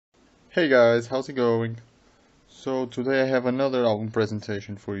Hey guys, how's it going? So today I have another album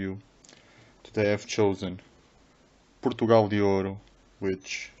presentation for you. Today I've chosen Portugal de OURO,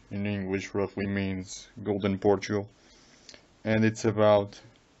 which in English roughly means Golden Portugal, and it's about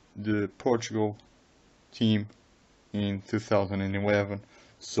the Portugal team in 2011,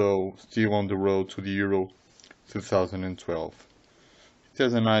 so still on the road to the Euro 2012. It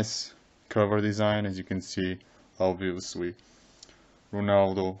has a nice cover design, as you can see, obviously.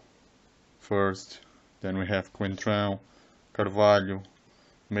 Ronaldo first, then we have Coentrão, Carvalho,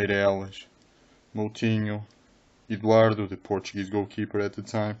 Meireles, Moutinho, Eduardo, the Portuguese goalkeeper at the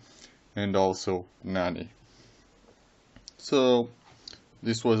time, and also Nani. So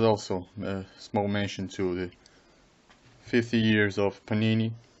this was also a small mention to the 50 years of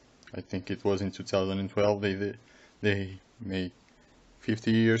Panini. I think it was in 2012 they made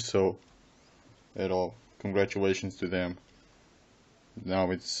 50 years, so at all, congratulations to them.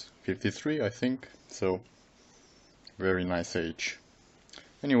 Now it's 53, I think, so very nice age.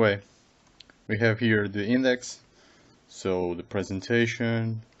 Anyway, we have here the index, so the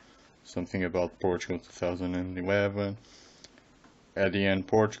presentation, something about Portugal 2011, at the end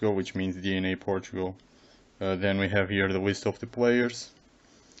Portugal, which means DNA Portugal. Then we have here the list of the players,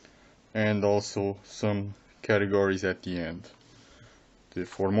 and also some categories at the end. The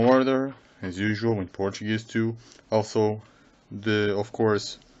form order, as usual in Portuguese too. Also, of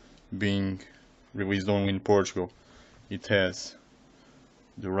course, being released only in Portugal, it has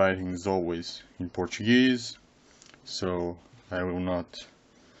the writings always in Portuguese, so I will not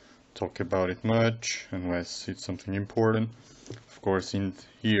talk about it much unless it's something important. Of course, in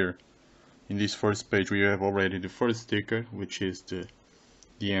this first page we have already the first sticker, which is the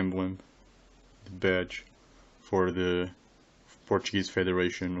emblem, the badge for the Portuguese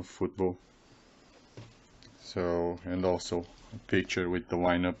Federation of Football. So, and also a picture with the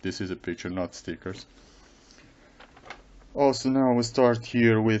lineup. This is a picture, not stickers. Also, now we start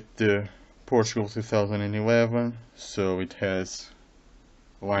here with the Portugal 2011. So it has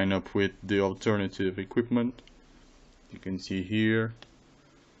a lineup with the alternative equipment. You can see here.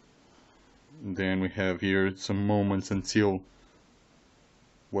 Then we have here some moments until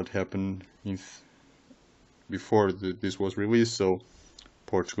what happened before this was released. So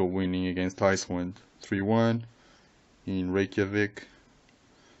Portugal winning against Iceland 3-1 in Reykjavik.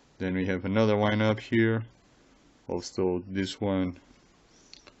 Then we have another lineup here. Also, this one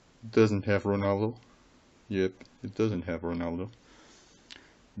doesn't have Ronaldo. Yep, it doesn't have Ronaldo.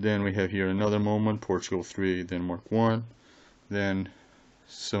 Then we have here another moment, Portugal 3, Denmark 1. Then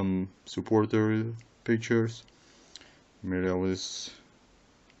some supporter pictures, Meireles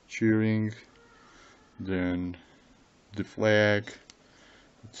cheering, then the flag,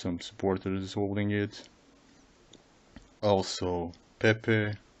 some supporters holding it. Also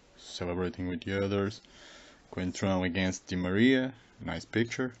Pepe celebrating with the others, Coentrão against Di Maria, nice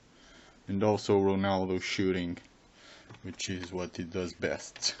picture, and also Ronaldo shooting, which is what he does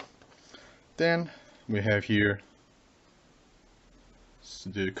best. Then we have here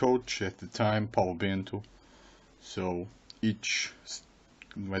the coach at the time, Paulo Bento. So each,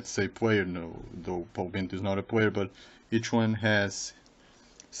 let's say player, no, though Paulo Bento is not a player, but each one has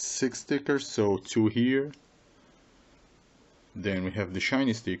 6 stickers, so 2 here. Then we have the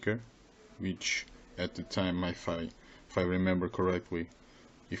shiny sticker, which at the time, if I remember correctly,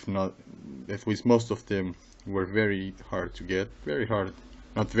 if not, at least most of them were very hard to get. Very hard,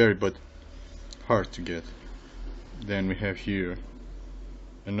 not very, but hard to get. Then we have here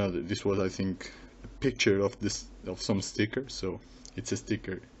another, this was I think a picture of some sticker, so it's a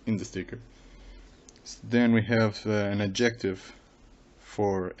sticker in the sticker. Then we have an adjective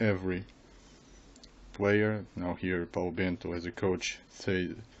for every player. Now here Paulo Bento as a coach say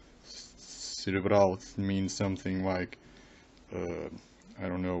cerebral means something like I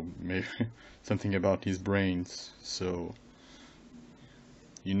don't know, maybe something about his brains, so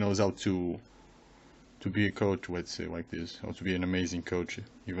he knows how to be a coach, let's say like this, how to be an amazing coach,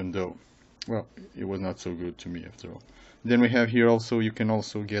 even though, well, it was not so good to me after all. Then we have here also, you can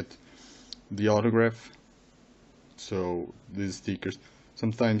also get the autograph, so these stickers,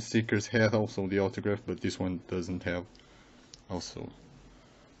 sometimes stickers have also the autograph, but this one doesn't have also.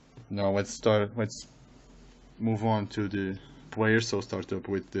 Now let's move on to the players. So start up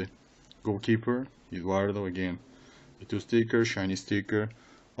with the goalkeeper, Eduardo, again the 2 stickers, shiny sticker.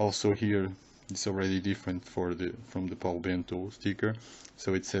 Also here it's already different from the Paulo Bento sticker,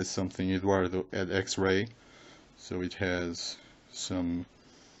 so it says something Eduardo at X-ray, so it has some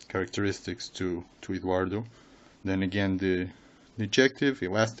characteristics to Eduardo. Then again the adjective,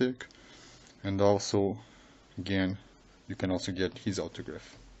 elastic, and also again you can also get his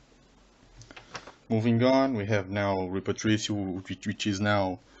autograph. Moving on, we have now Rui Patricio, which is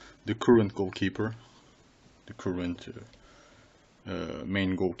now the current goalkeeper, the current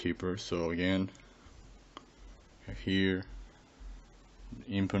main goalkeeper. So again, here,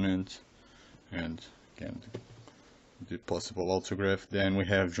 imponent, and again the possible autograph. Then we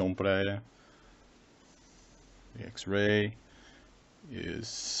have João Pereira. The X-ray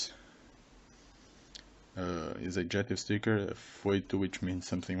is adjective sticker, feito, which means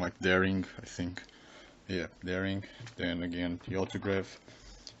something like daring, I think. Yeah, daring. Then again the autograph.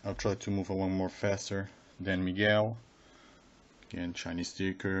 I'll try to move along more faster. Then Miguel, again Chinese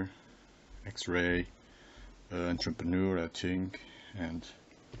sticker, X-ray, entrepreneur, I think, and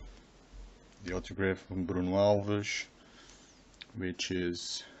the autograph from Bruno Alves, which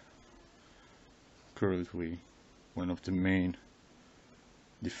is currently one of the main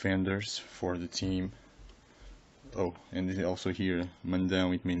defenders for the team. Oh, and also here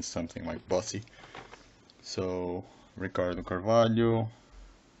Mandão, it means something like bossy. So Ricardo Carvalho,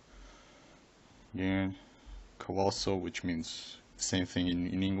 again Colosso, which means the same thing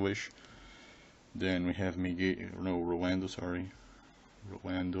in English. Then we have Rolando,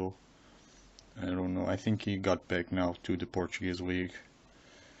 Rolando. I don't know, I think he got back now to the Portuguese league.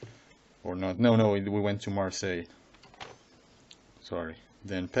 Or not, no, we went to Marseille. Sorry.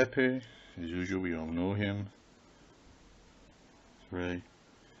 Then Pepe, as usual, we all know him. Right.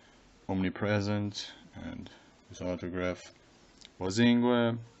 Omnipresent, and his autograph.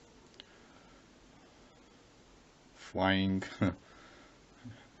 Lozingua. Flying.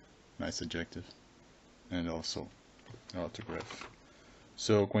 Nice adjective. And also autograph.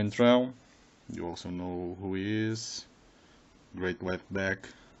 So Coentrão, you also know who he is. Great left back.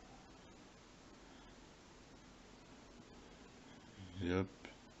 Yep,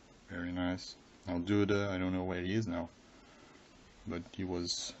 very nice. Now Duda, I don't know where he is now, but he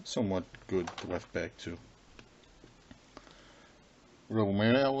was somewhat good left back too. Raul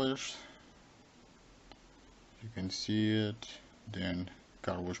Meireles, you can see it. Then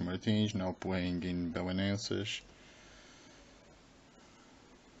Carlos Martins, now playing in Belenenses.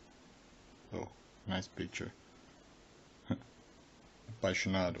 Oh, nice picture.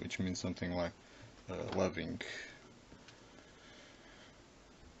 Apaixonado, which means something like loving.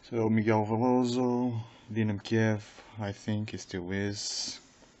 So Miguel Veloso, Dinamo Kiev, I think he still is.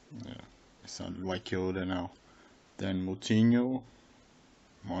 Yeah, I sound like Yoda now. Then Moutinho,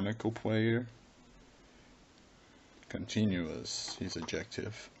 Monaco player. Continuous, his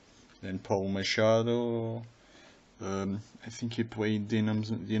adjective. Then Paulo Machado, I think he played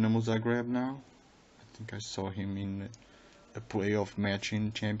Dinamo Zagreb now. I think I saw him in a playoff match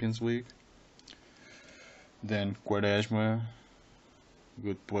in Champions League. Then Quaresma,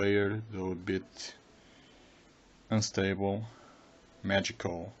 good player, though a bit unstable.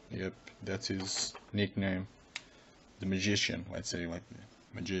 Magical, yep, that's his nickname. The Magician, let's say, like the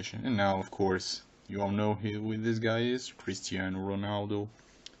Magician. And now, of course, you all know who this guy is, Cristiano Ronaldo.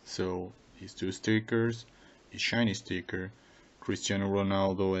 So, his two stickers, his shiny sticker, Cristiano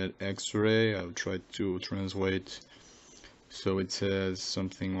Ronaldo at X-ray. I'll try to translate. So it says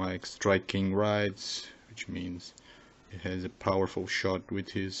something like striking right, which means it has a powerful shot with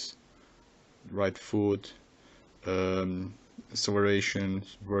his right foot, acceleration,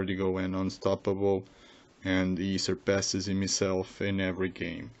 vertigo, and unstoppable, and he surpasses himself in every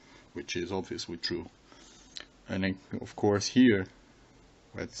game, which is obviously true. And then, of course, here,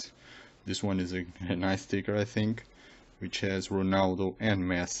 this one is a nice sticker, I think, which has Ronaldo and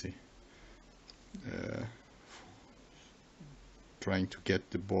Messi trying to get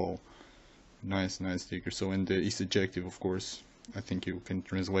the ball. Nice sticker. So, and its adjective, of course, I think you can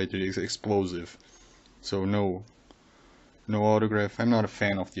translate it as explosive. So no autograph. I'm not a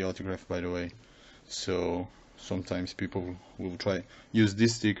fan of the autograph, by the way. So sometimes people will use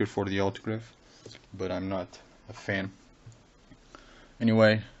this sticker for the autograph, but I'm not a fan.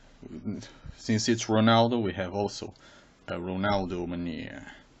 Anyway, since it's Ronaldo, we have also a Ronaldo Mania.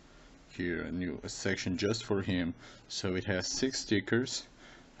 Here, a section just for him. So it has 6 stickers.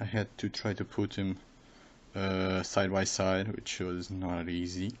 I had to try to put them side by side, which was not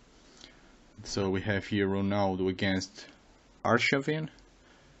easy. So we have here Ronaldo against Arshavin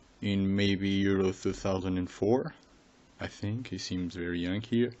in maybe Euro 2004. I think he seems very young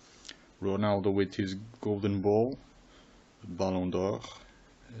here. Ronaldo with his golden ball, Ballon d'Or,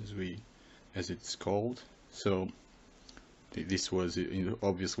 as it's called. So this was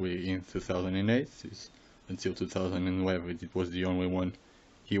obviously in 2008. Until 2011, it was the only one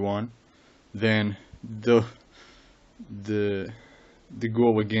he won. Then the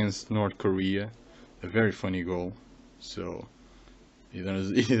goal against North Korea, a very funny goal. So He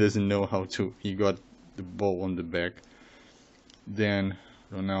doesn't know how to. He got the ball on the back. Then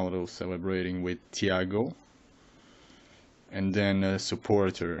Ronaldo celebrating with Thiago, and then a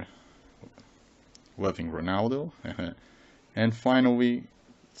supporter loving Ronaldo, and finally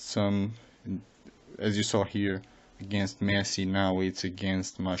some, as you saw here, against Messi. Now it's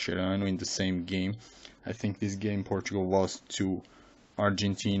against Mascherano in the same game. I think this game Portugal lost to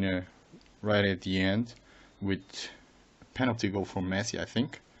Argentina right at the end with a penalty goal from Messi, I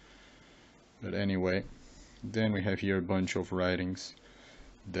think. But anyway, then we have here a bunch of writings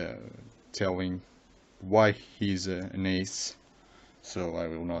telling why he's an ace, so I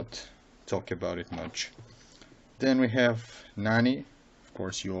will not talk about it much. Then we have Nani, of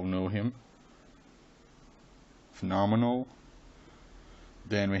course you all know him, phenomenal.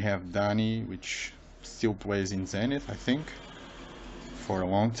 Then we have Dani, which still plays in Zenit, I think, for a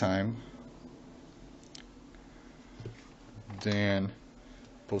long time. Then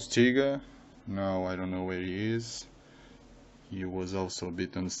Postiga, now I don't know where he is. He was also a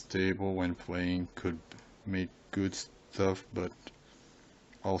bit unstable when playing, could make good stuff, but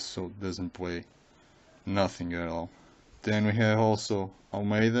also doesn't play nothing at all. Then we have also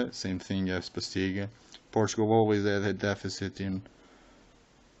Almeida, same thing as Postiga. Portugal always had a deficit in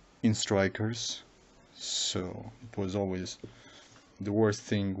strikers, so it was always the worst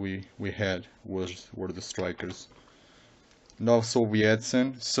thing we had were the strikers. And also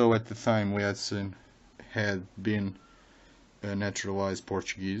Edson. So at the time Edson had been a naturalized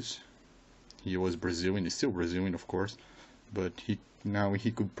Portuguese. He was Brazilian, he's still Brazilian of course, but now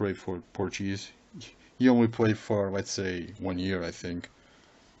he could play for Portuguese. He only played for, let's say, 1 year, I think.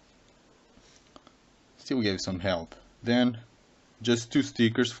 Still gave some help. Then just 2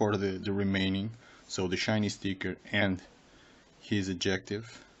 stickers for the remaining, so the shiny sticker and his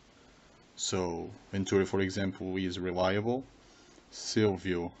adjective. So Ventura, for example, is reliable.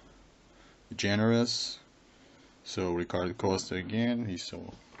 Silvio, generous. So Ricardo Costa again, he's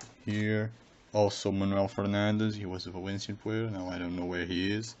so here. Also Manuel Fernandes, he was a Valencian player, now I don't know where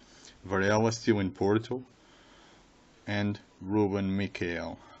he is. Varela still in Porto. And Ruben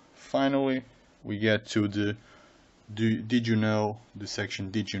Miquel. Finally, we get to the did you know, the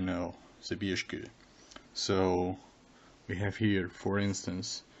section did you know, sabias que. So we have here, for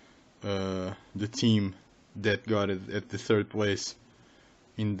instance, the team that got it at the 3rd place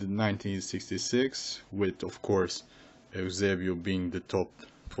in the 1966, with of course Eusebio being the top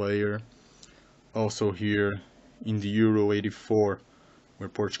player. Also here in the Euro 84, where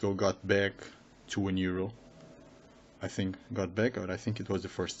Portugal got back to an Euro. I think got back, or I think it was the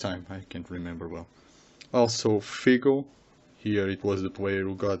first time, I can't remember well. Also Figo, here it was the player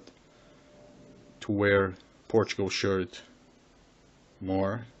who got to wear Portugal shirt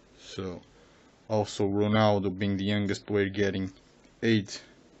more. So also Ronaldo being the youngest player, getting 8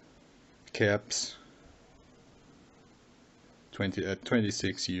 caps at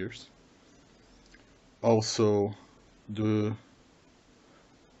 26 years. Also the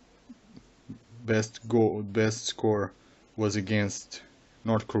best score was against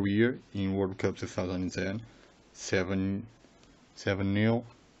North Korea in World Cup 2010, 7-0.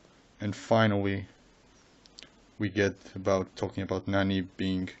 And finally we get talking about Nani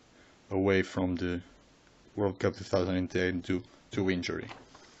being away from the World Cup 2010 due to injury.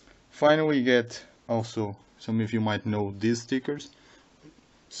 Finally we get also, some of you might know these stickers.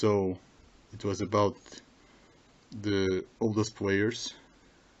 So it was about the oldest players.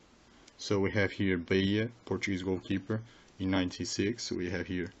 So we have here Bahia, Portuguese goalkeeper in 96. So we have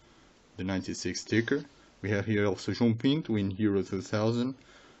here the 96 sticker. We have here also João Pinto in Euro 2000.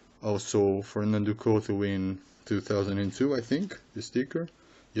 Also Fernando Couto in 2002, I think, the sticker.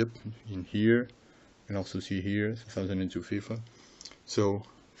 Yep, in here. You can also see here 2002 FIFA. So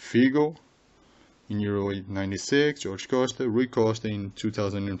Figo in Euro 96, George Costa, Rui Costa in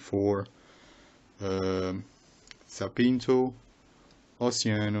 2004, Sapinto,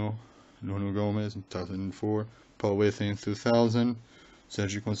 Oceano, Nuno Gomes in 2004, Pauleta in 2000,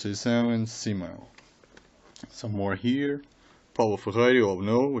 Sergio Conceição, and Simão. Some more here. Paulo Ferreira, you all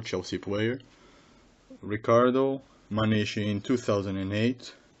know, a Chelsea player. Ricardo, Maniche in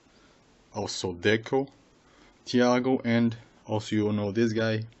 2008. Also Deco, Thiago, and also you all know this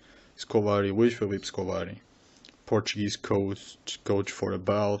guy, Scolari, Luís Felipe Scolari. Portuguese coach for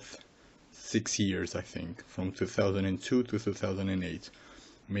about 6 years, I think, from 2002 to 2008.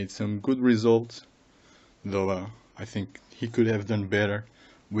 Made some good results, though I think he could have done better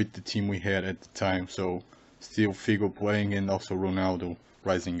with the team we had at the time. So still Figo playing and also Ronaldo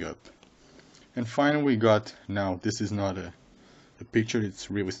rising up. And finally we got, now this is not a picture,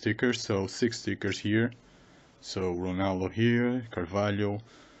 it's really stickers, so 6 stickers here. So Ronaldo here, Carvalho,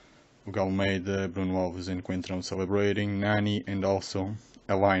 Hugo Almeida, Bruno Alves and Coentrão celebrating, Nani, and also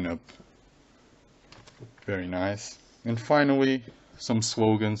a lineup. Very nice. And finally, some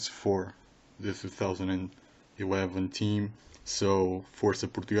slogans for the 2011 team. So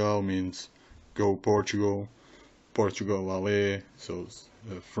Força Portugal means Go Portugal, Portugal Ale, so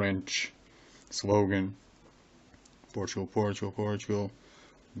the French slogan, Portugal, Portugal, Portugal,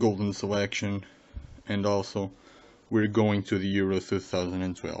 golden selection, and also we're going to the Euro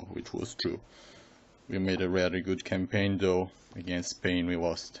 2012, which was true. We made a rather good campaign, though against Spain we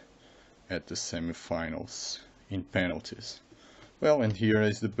lost at the semi-finals in penalties. Well, and here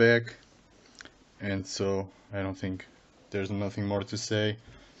is the back, and so I don't think there's nothing more to say.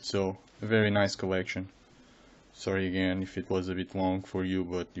 So a very nice collection. Sorry again if it was a bit long for you,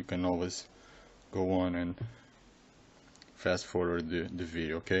 but you can always go on and fast forward the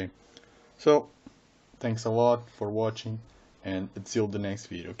video, okay? So thanks a lot for watching, and until the next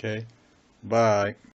video, okay? Bye!